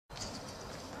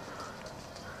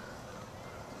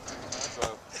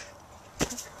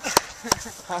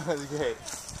That was great.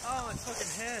 Oh, my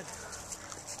fucking head.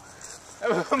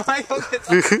 Michael gets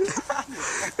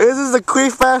This is the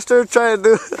queef master trying to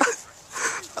do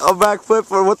a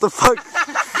backflip or what the fuck?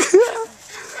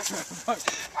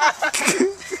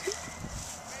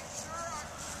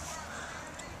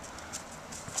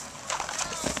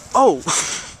 Oh!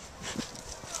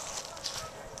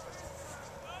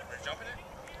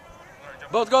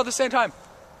 Both go at the same time.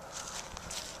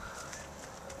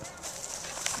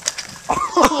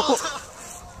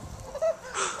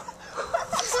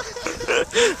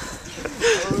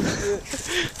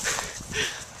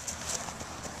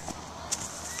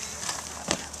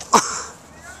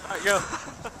 Alright, go.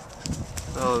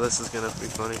 Oh, this is gonna be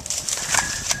funny.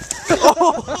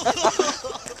 Oh!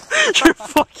 You're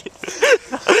fucking...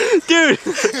 Dude!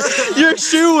 Your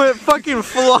shoe went fucking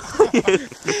flying!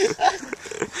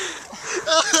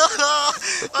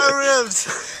 I ribbed.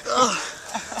 Oh,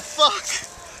 fuck.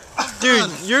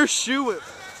 Dude, your shoe went...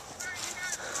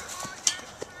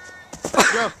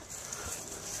 Go.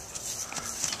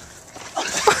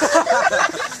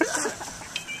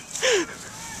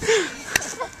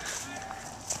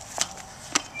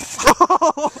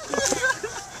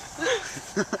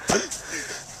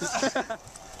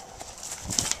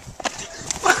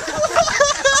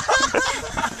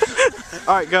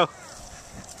 Alright, go.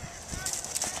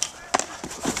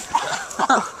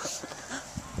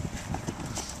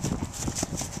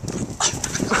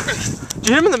 Did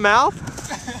you hit him in the mouth?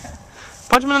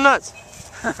 Punch him in the nuts.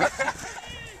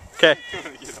 Okay. Are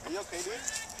you okay, dude?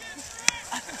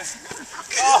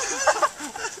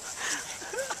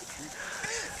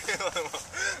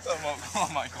 Come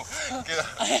on, Michael. Get up.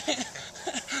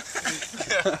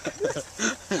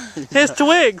 His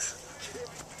twigs.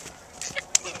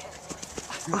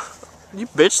 You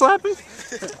bitch slapping?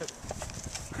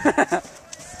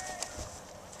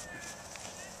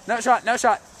 No shot, no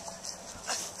shot.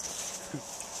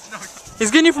 He's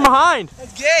getting you from behind.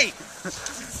 That's gay.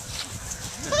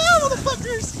 Ah,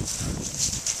 motherfuckers.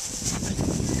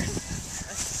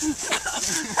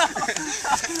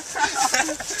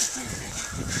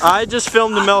 I just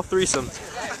filmed the Mel threesome.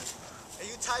 Hey,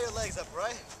 you tie your legs up,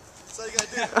 right? That's all you gotta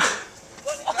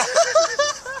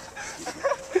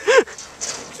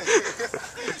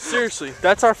do. Seriously,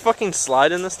 that's our fucking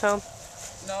slide in this town?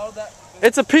 No, that...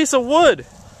 It's a piece of wood.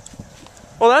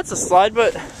 Well, that's a slide,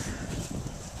 but...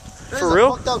 For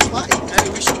real? Hey,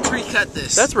 we should pre-cut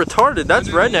this. That's retarded. That's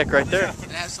redneck right there.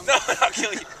 And have some... No, I'll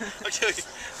kill you. I'll kill you.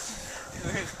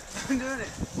 I'm doing it.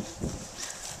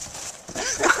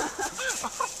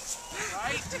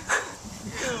 Right?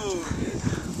 Dude.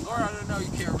 Or I don't know, you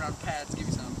carry around pads. Give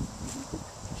me some.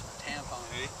 Tampon.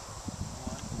 Ready?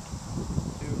 1,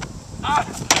 2. Ah!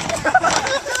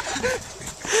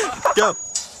 Go.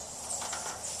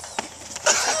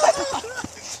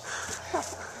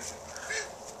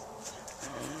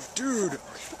 Dude.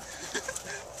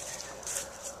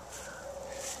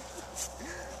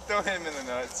 Don't hit him in the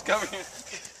nuts. Come here.